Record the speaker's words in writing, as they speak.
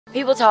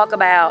People talk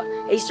about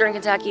Eastern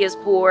Kentucky is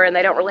poor and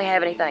they don't really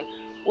have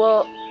anything.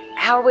 Well,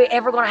 how are we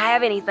ever going to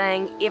have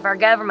anything if our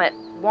government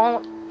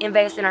won't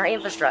invest in our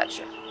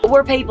infrastructure?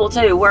 We're people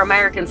too, we're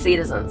American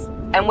citizens,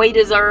 and we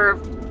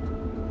deserve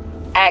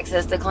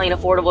access to clean,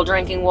 affordable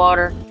drinking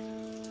water.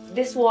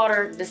 This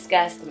water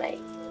disgusts me.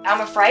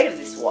 I'm afraid of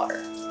this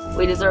water.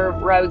 We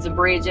deserve roads and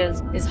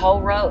bridges. This whole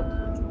road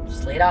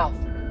slid off.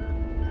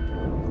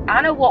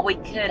 I know what we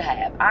could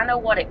have. I know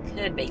what it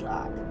could be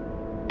like.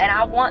 And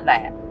I want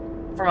that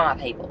for my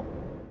people.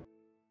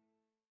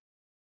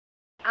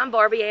 I'm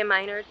BarbiAnn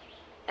Maynard,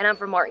 and I'm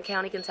from Martin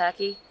County,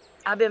 Kentucky.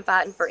 I've been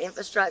fighting for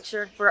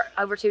infrastructure for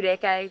over 2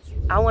 decades.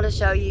 I want to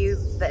show you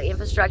the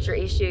infrastructure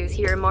issues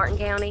here in Martin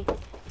County.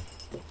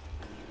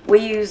 We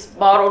use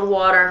bottled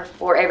water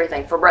for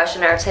everything, for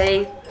brushing our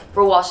teeth,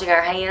 for washing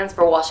our hands,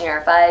 for washing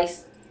our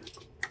face.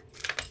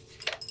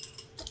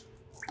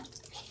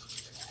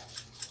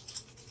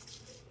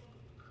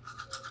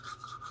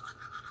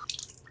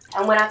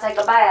 And when I take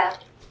a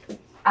bath,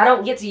 I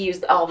don't get to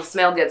use all the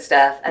smell good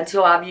stuff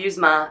until I've used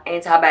my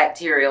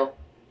antibacterial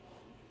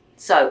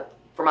soap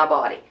for my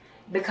body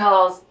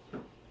because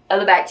of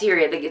the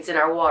bacteria that gets in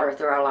our water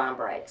through our line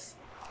breaks.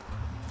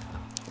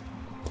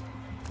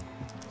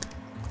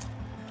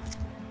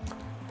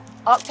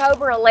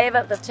 October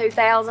 11th of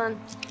 2000,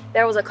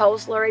 there was a coal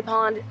slurry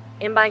pond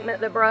embankment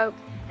that broke,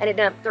 and it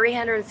dumped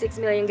 306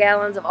 million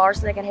gallons of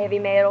arsenic and heavy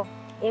metal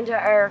into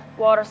our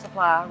water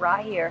supply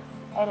right here,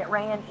 and it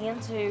ran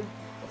into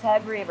the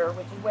Tug River,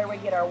 which is where we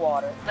get our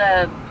water.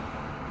 The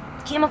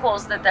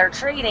chemicals that they're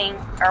treating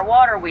our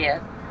water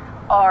with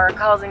are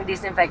causing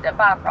disinfectant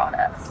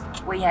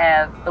byproducts. We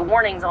have the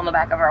warnings on the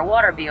back of our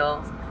water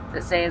bills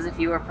that says if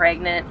you are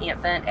pregnant,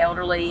 infant,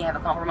 elderly, have a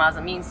compromised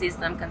immune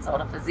system, consult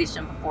a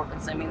physician before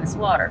consuming this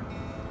water.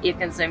 If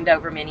consumed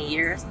over many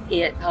years,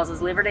 it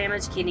causes liver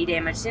damage, kidney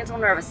damage, central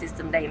nervous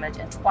system damage,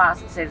 and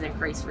twice it says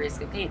increased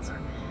risk of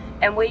cancer.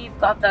 And we've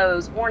got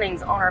those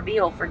warnings on our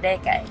bill for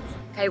decades.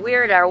 Okay,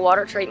 we're at our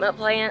water treatment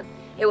plant.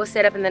 It was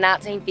set up in the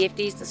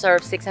 1950s to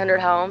serve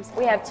 600 homes.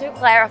 We have 2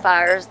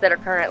 clarifiers that are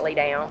currently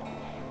down,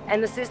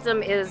 and the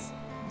system is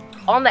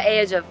on the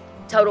edge of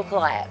total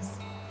collapse.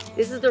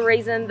 This is the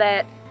reason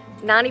that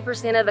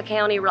 90% of the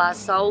county relies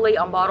solely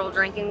on bottled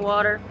drinking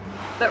water.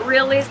 But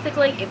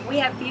realistically, if we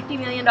have $50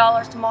 million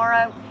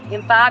tomorrow,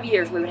 in 5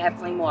 years we would have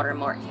clean water in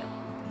Martin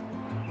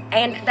County.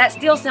 And that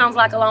still sounds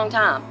like a long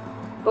time,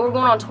 but we're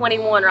going on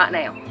 21 right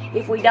now.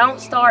 If we don't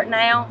start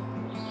now,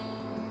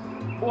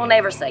 we'll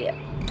never see it.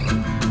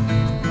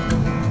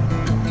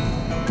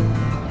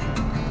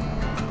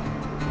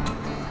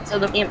 So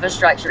the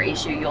infrastructure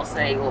issue you'll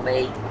see will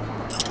be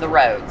the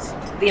roads.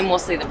 Then we'll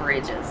see the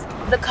bridges.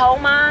 The coal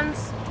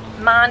mines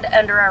mined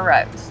under our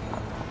roads,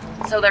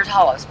 so there's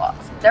hollow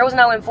spots. There was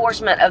no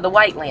enforcement of the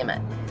weight limit,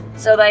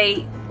 so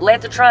they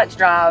let the trucks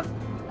drive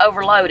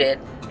overloaded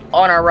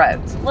on our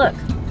roads. Look,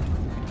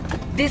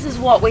 this is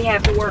what we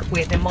have to work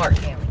with in Martin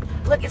County.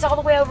 Look, it's all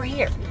the way over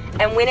here,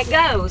 and when it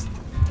goes,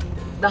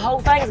 the whole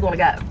thing is going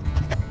to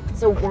go.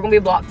 So we're going to be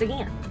blocked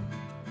again.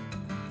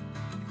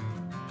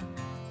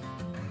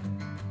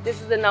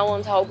 This is the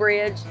Nolan Toll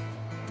Bridge.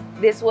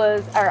 This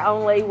was our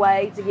only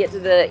way to get to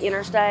the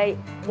interstate.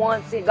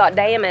 Once it got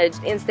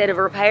damaged, instead of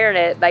repairing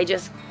it, they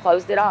just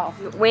closed it off.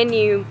 When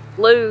you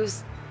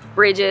lose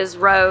bridges,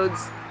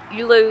 roads,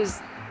 you lose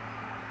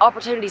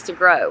opportunities to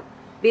grow.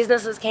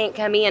 Businesses can't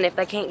come in if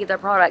they can't get their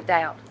product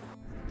out.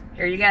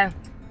 Here you go.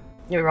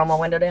 You roll my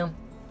window down.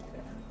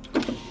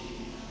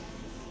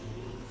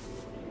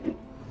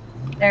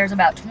 There's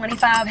about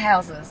 25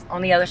 houses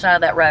on the other side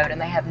of that road,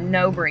 and they have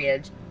no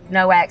bridge,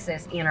 no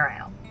access in or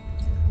out.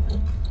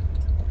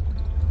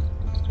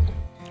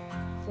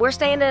 We're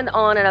standing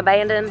on an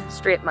abandoned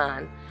strip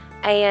mine,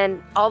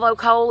 and although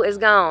coal is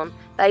gone,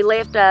 they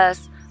left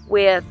us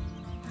with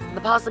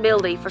the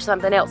possibility for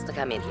something else to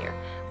come in here.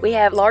 We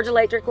have large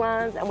electric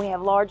lines and we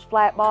have large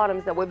flat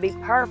bottoms that would be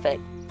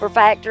perfect for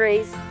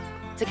factories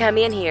to come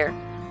in here,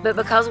 but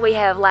because we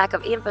have lack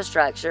of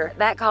infrastructure,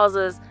 that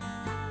causes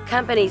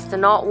companies to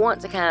not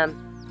want to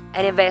come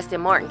and invest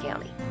in Martin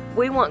County.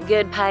 We want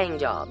good paying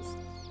jobs,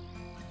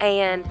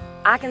 and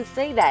I can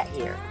see that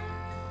here.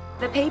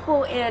 The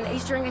people in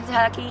Eastern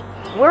Kentucky,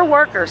 we're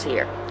workers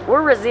here.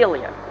 We're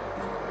resilient,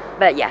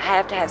 but you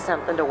have to have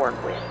something to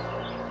work with.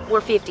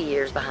 We're 50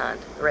 years behind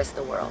the rest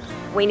of the world.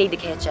 We need to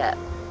catch up.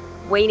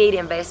 We need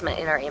investment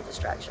in our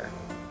infrastructure.